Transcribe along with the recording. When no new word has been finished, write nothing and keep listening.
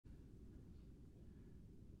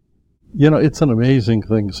You know, it's an amazing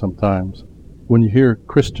thing sometimes when you hear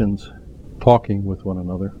Christians talking with one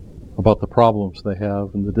another about the problems they have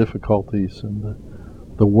and the difficulties and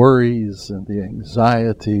the worries and the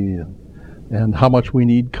anxiety and how much we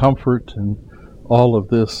need comfort and all of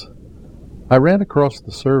this. I ran across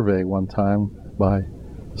the survey one time by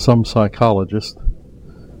some psychologist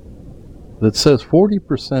that says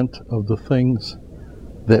 40% of the things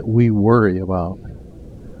that we worry about,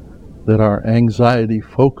 that our anxiety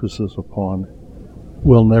focuses upon,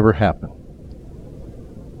 will never happen.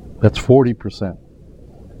 That's 40%.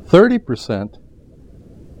 30%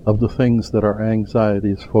 of the things that our anxiety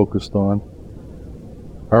is focused on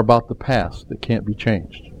are about the past that can't be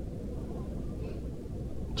changed.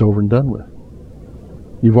 It's over and done with.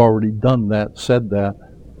 You've already done that, said that.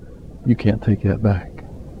 You can't take that back.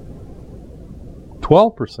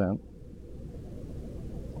 12%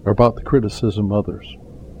 are about the criticism of others,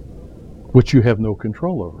 which you have no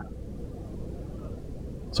control over.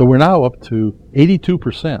 So we're now up to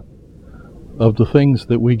 82% of the things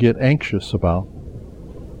that we get anxious about.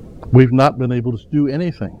 We've not been able to do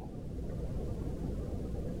anything.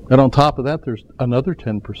 And on top of that, there's another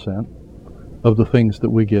 10% of the things that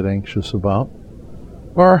we get anxious about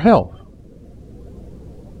are our health.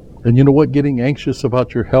 And you know what getting anxious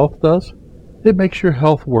about your health does? It makes your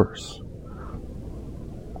health worse.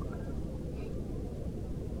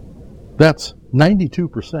 That's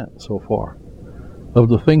 92% so far of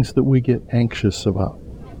the things that we get anxious about.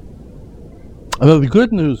 And the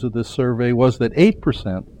good news of this survey was that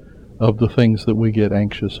 8% of the things that we get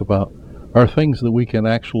anxious about are things that we can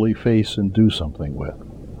actually face and do something with.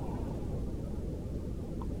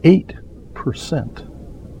 8%.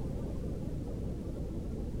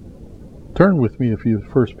 Turn with me, if you,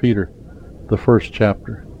 1 Peter, the first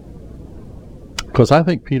chapter. Because I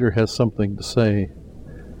think Peter has something to say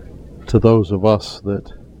to those of us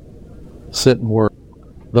that sit and work,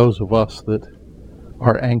 those of us that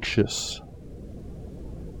are anxious.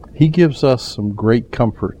 He gives us some great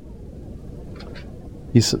comfort.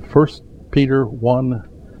 He said, 1 Peter 1,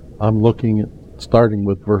 I'm looking at starting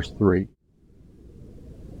with verse 3.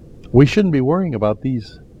 We shouldn't be worrying about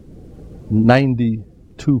these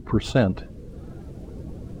 92%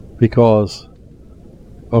 because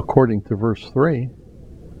according to verse 3,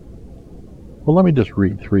 well, let me just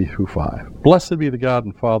read 3 through 5. Blessed be the God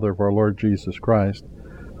and Father of our Lord Jesus Christ,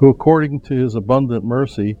 who according to his abundant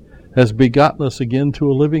mercy has begotten us again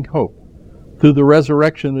to a living hope, through the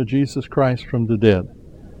resurrection of Jesus Christ from the dead,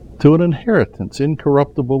 to an inheritance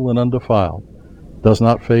incorruptible and undefiled, does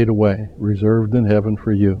not fade away, reserved in heaven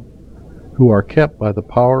for you, who are kept by the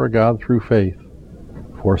power of God through faith,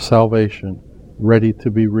 for salvation, ready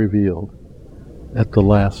to be revealed at the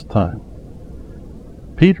last time.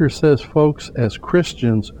 Peter says, folks, as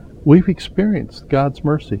Christians, we've experienced God's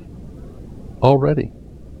mercy already.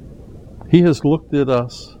 He has looked at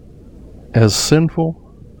us as sinful,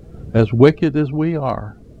 as wicked as we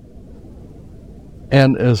are,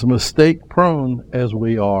 and as mistake-prone as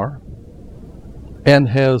we are, and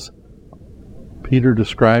has, Peter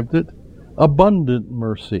described it, abundant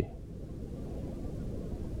mercy.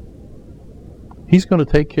 He's going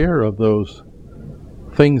to take care of those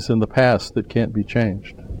things in the past that can't be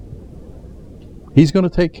changed. He's going to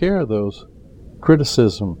take care of those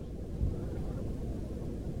criticisms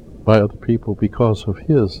by other people because of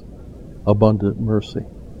his abundant mercy.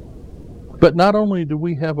 But not only do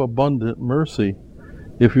we have abundant mercy,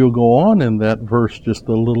 if you'll go on in that verse just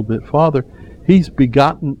a little bit farther, he's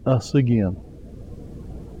begotten us again.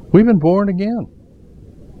 We've been born again.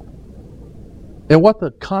 And what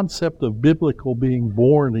the concept of biblical being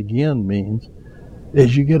born again means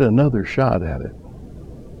is you get another shot at it.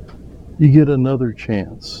 You get another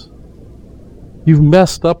chance. You've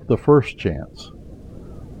messed up the first chance,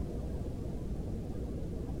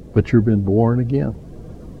 but you've been born again.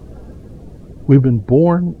 We've been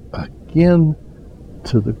born again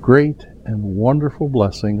to the great and wonderful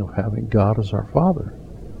blessing of having God as our Father.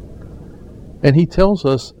 And he tells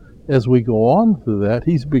us as we go on through that,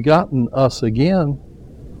 he's begotten us again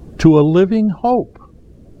to a living hope.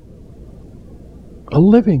 A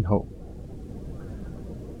living hope.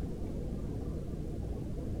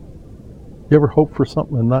 You ever hope for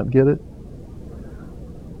something and not get it?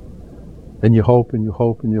 And you hope and you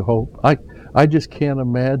hope and you hope. I just can't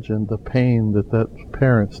imagine the pain that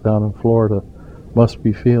parents down in Florida must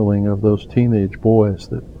be feeling of those teenage boys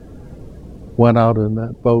that went out in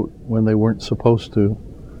that boat when they weren't supposed to.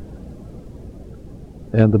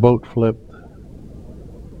 And the boat flipped.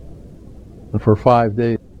 And for 5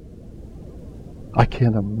 days, I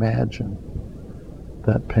can't imagine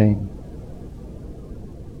that pain,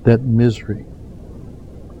 that misery.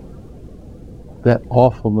 that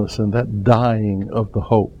awfulness and that dying of the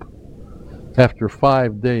hope. After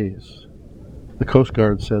 5 days, the Coast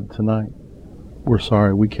Guard said, tonight, we're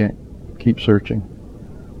sorry, we can't keep searching.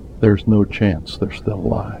 There's no chance they're still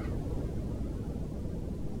alive.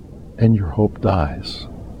 And your hope dies.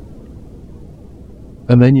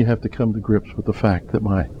 And then you have to come to grips with the fact that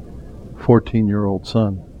my 14-year-old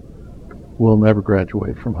son will never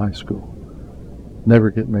graduate from high school, never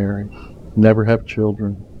get married, never have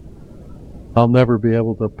children. I'll never be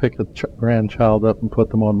able to pick a grandchild up and put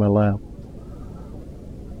them on my lap.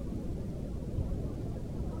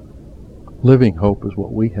 Living hope is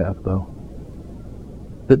what we have, though,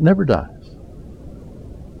 that never dies.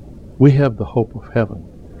 We have the hope of heaven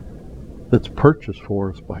that's purchased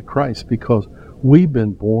for us by Christ because we've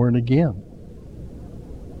been born again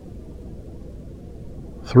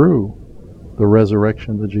through the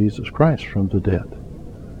resurrection of Jesus Christ from the dead.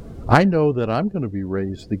 I know that I'm going to be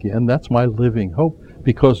raised again. That's my living hope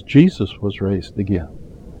because Jesus was raised again.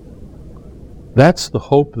 That's the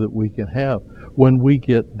hope that we can have when we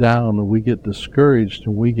get down and we get discouraged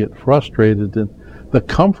and we get frustrated, and the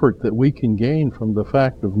comfort that we can gain from the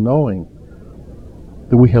fact of knowing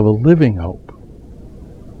that we have a living hope.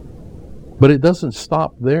 But it doesn't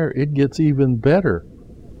stop there. It gets even better.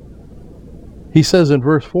 He says in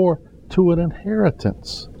verse 4, to an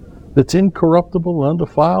inheritance that's incorruptible,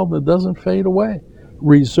 undefiled, that doesn't fade away,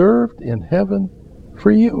 reserved in heaven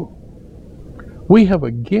for you. We have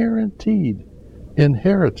a guaranteed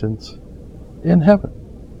inheritance in heaven.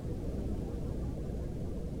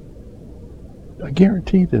 A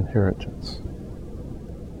guaranteed inheritance.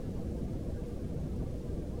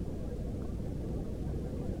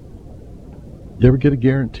 You ever get a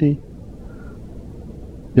guarantee?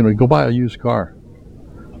 You know, you go buy a used car.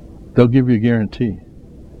 They'll give you a guarantee.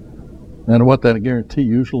 And what that guarantee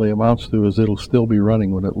usually amounts to is it'll still be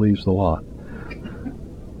running when it leaves the lot.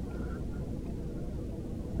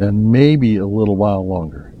 And maybe a little while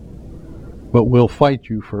longer. But we'll fight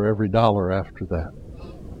you for every dollar after that.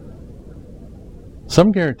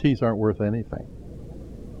 Some guarantees aren't worth anything.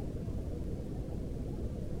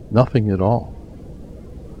 Nothing at all.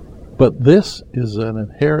 But this is an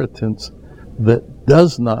inheritance that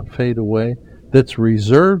does not fade away, that's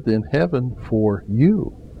reserved in heaven for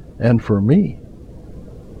you and for me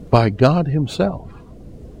by God Himself.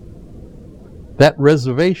 That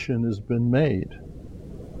reservation has been made.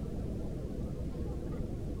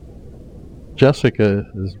 Jessica,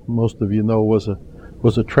 as most of you know, was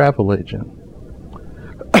a travel agent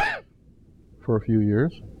for a few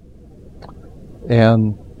years,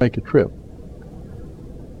 and make a trip.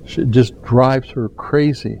 It just drives her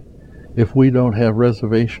crazy if we don't have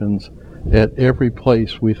reservations at every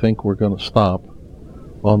place we think we're going to stop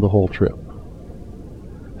on the whole trip.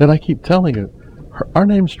 And I keep telling her, our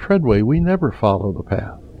name's Treadway. We never follow the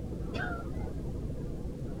path.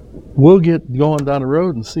 We'll get going down the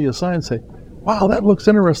road and see a sign and say, wow, that looks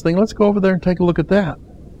interesting. Let's go over there and take a look at that.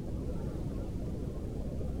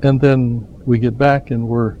 And then we get back and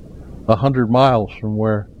we're 100 miles from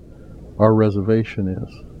where our reservation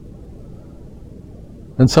is.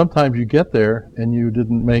 And sometimes you get there and you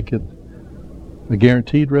didn't make it a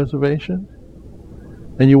guaranteed reservation.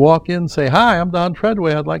 And you walk in and say, hi, I'm Don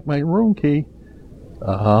Treadway. I'd like my room key.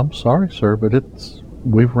 I'm sorry, sir, but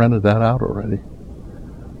we've rented that out already.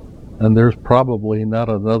 And there's probably not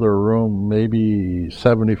another room, maybe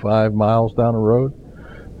 75 miles down the road,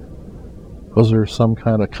 because there's some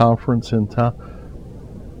kind of conference in town.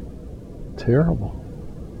 Terrible.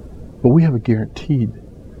 But we have a guaranteed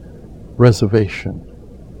reservation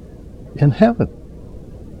in heaven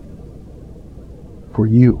for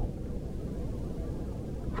you.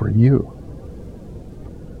 For you.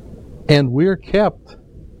 And we're kept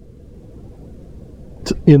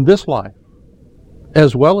in this life,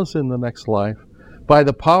 as well as in the next life, by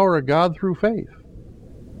the power of God through faith.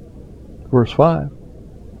 Verse 5.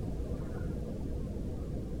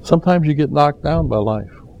 Sometimes you get knocked down by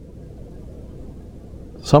life.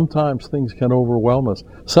 Sometimes things can overwhelm us.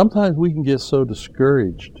 Sometimes we can get so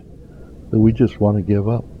discouraged that we just want to give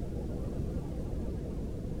up.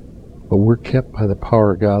 But we're kept by the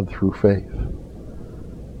power of God through faith.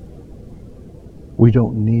 We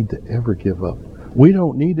don't need to ever give up. We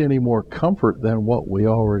don't need any more comfort than what we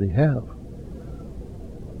already have.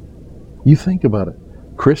 You think about it.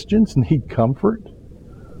 Christians need comfort?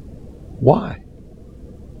 Why?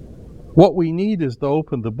 What we need is to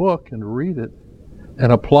open the book and read it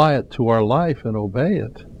and apply it to our life and obey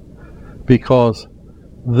it. Because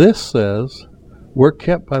this says we're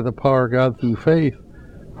kept by the power of God through faith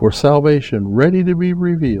for salvation ready to be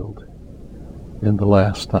revealed in the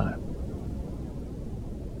last time.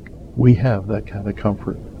 We have that kind of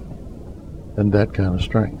comfort and that kind of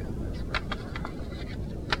strength.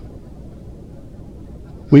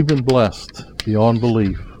 We've been blessed beyond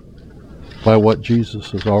belief by what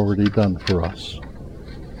Jesus has already done for us.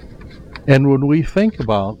 And when we think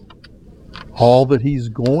about all that He's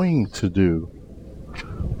going to do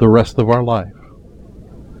the rest of our life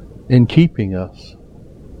in keeping us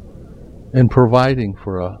and providing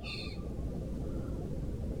for us,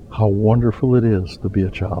 how wonderful it is to be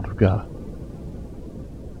a child of God.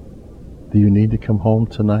 Do you need to come home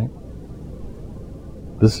tonight?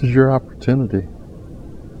 This is your opportunity.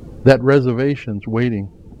 That reservation's waiting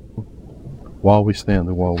while we stand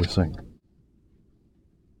and while we sing.